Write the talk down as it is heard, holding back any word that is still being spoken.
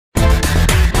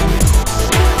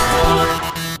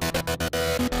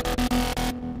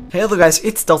Hello guys,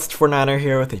 it's Delta49er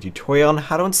here with a tutorial on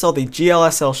how to install the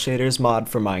GLSL Shaders mod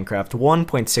for Minecraft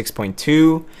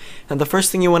 1.6.2. And the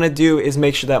first thing you want to do is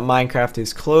make sure that Minecraft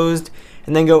is closed,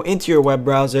 and then go into your web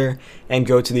browser and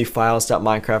go to the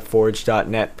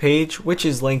files.minecraftforge.net page, which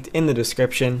is linked in the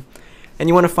description. And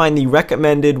you want to find the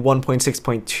recommended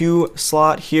 1.6.2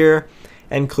 slot here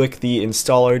and click the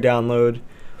installer download.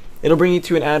 It'll bring you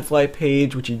to an ad fly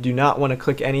page, which you do not want to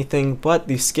click anything but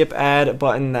the skip ad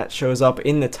button that shows up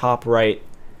in the top right.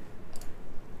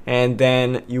 And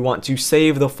then you want to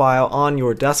save the file on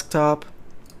your desktop.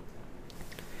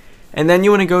 And then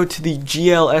you want to go to the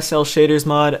GLSL Shaders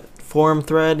mod forum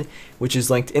thread, which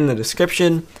is linked in the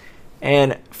description,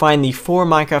 and find the for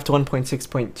Minecraft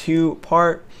 1.6.2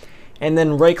 part, and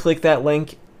then right click that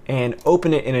link and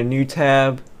open it in a new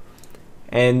tab,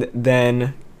 and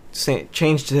then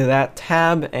change to that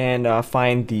tab and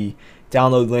find the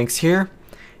download links here.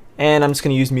 And I'm just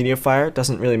going to use Mediafire. It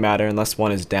doesn't really matter unless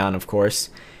one is down, of course.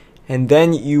 And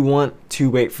then you want to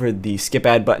wait for the skip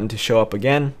ad button to show up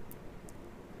again,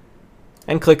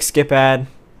 and click skip ad,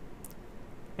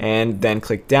 and then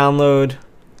click download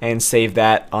and save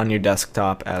that on your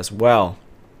desktop as well.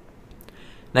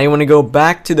 Now you want to go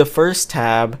back to the first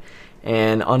tab,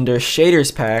 and under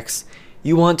shaders packs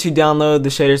you want to download the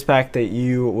shaders pack that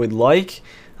you would like.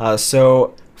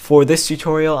 So for this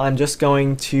tutorial, I'm just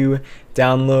going to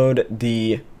download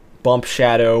the bump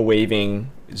shadow waving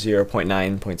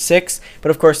 0.9.6, but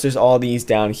of course there's all these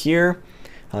down here.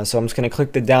 So I'm just going to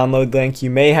click the download link. You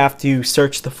may have to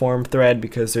search the forum thread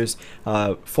because there's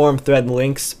forum thread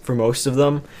links for most of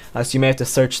them. So you may have to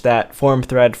search that forum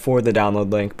thread for the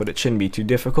download link, but it shouldn't be too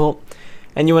difficult.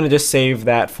 And you want to just save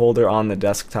that folder on the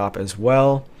desktop as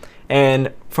well.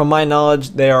 And from my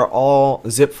knowledge, they are all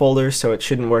zip folders, so it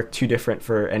shouldn't work too different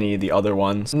for any of the other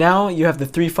ones. Now you have the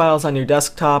three files on your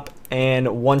desktop,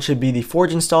 and one should be the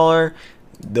Forge installer,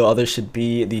 the other should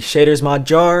be the shaders mod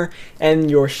jar, and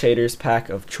your shaders pack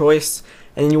of choice.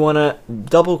 And you want to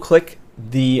double click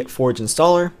the Forge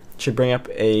installer. It should bring up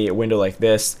a window like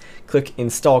this. Click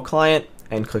install client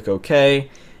and click OK,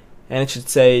 and it should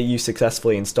say you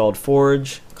successfully installed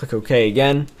Forge. Click OK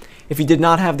again. If you did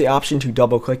not have the option to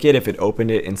double click it, if it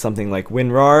opened it in something like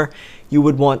WinRAR, you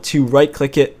would want to right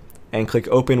click it and click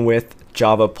open with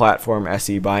Java Platform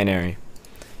SE binary.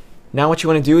 Now what you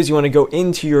want to do is you want to go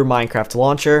into your Minecraft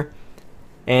launcher,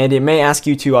 and it may ask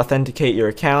you to authenticate your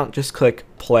account. Just click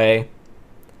play,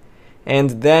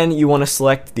 and then you want to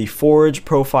select the Forge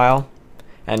profile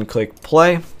and click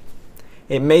play.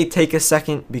 It may take a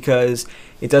second because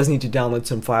it does need to download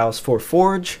some files for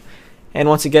Forge. And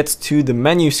once it gets to the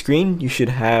menu screen, you should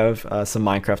have some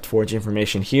Minecraft Forge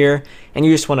information here, and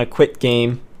you just want to quit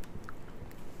game.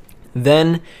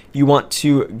 Then you want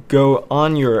to go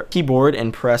on your keyboard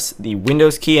and press the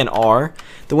Windows key and R.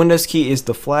 The Windows key is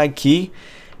the flag key,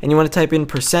 and you want to type in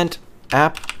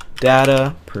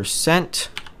 %appdata%,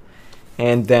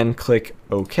 and then click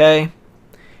OK,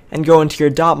 and go into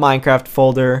your .minecraft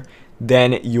folder,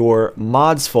 then your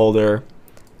mods folder,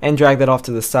 and drag that off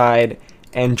to the side,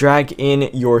 and drag in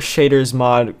your shaders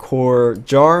mod core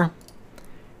jar,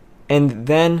 and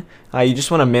then you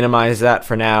just want to minimize that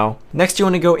for now. Next you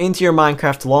want to go into your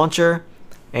Minecraft launcher,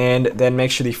 and then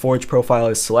make sure the Forge profile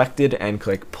is selected and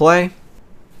click play.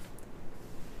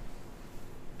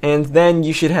 And then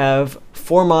you should have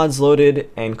 4 mods loaded,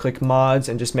 and click mods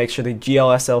and just make sure the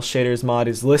GLSL Shaders mod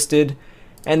is listed,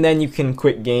 and then you can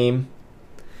quit game.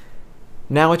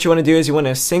 Now what you want to do is you want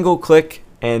to single click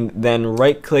and then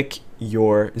right click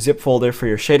your zip folder for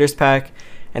your shaders pack,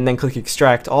 and then click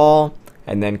extract all,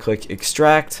 and then click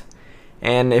extract.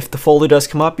 And if the folder does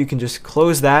come up, you can just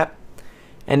close that,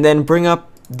 and then bring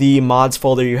up the mods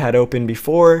folder you had open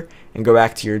before and go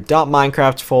back to your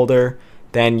 .minecraft folder,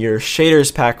 then your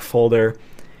shaders pack folder,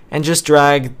 and just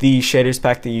drag the shaders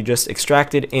pack that you just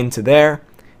extracted into there,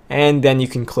 and then you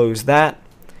can close that.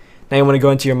 Now you want to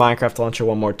go into your Minecraft launcher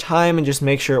one more time and just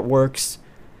make sure it works.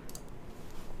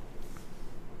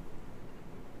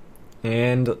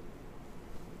 And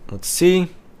let's see,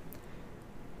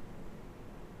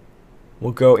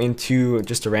 we'll go into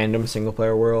just a random single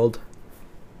player world,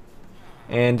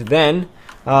 and then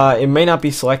it may not be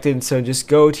selected, so just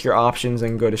go to your options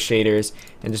and go to shaders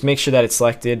and just make sure that it's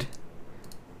selected.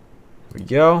 There we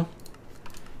go.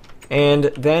 And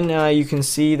then you can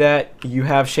see that you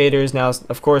have shaders. Now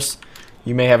of course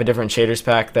you may have a different shaders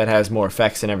pack that has more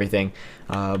effects and everything,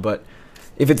 but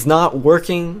if it's not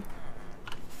working,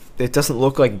 it doesn't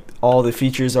look like all the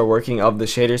features are working of the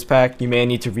shaders pack, you may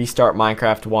need to restart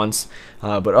Minecraft once,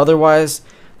 but otherwise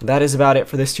That is about it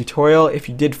for this tutorial. If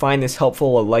you did find this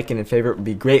helpful, a like and a favorite would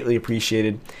be greatly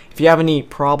appreciated. If you have any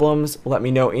problems, let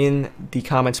me know in the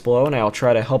comments below and I'll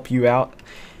try to help you out.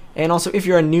 And also, if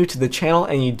you're new to the channel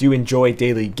and you do enjoy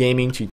daily gaming tutorials,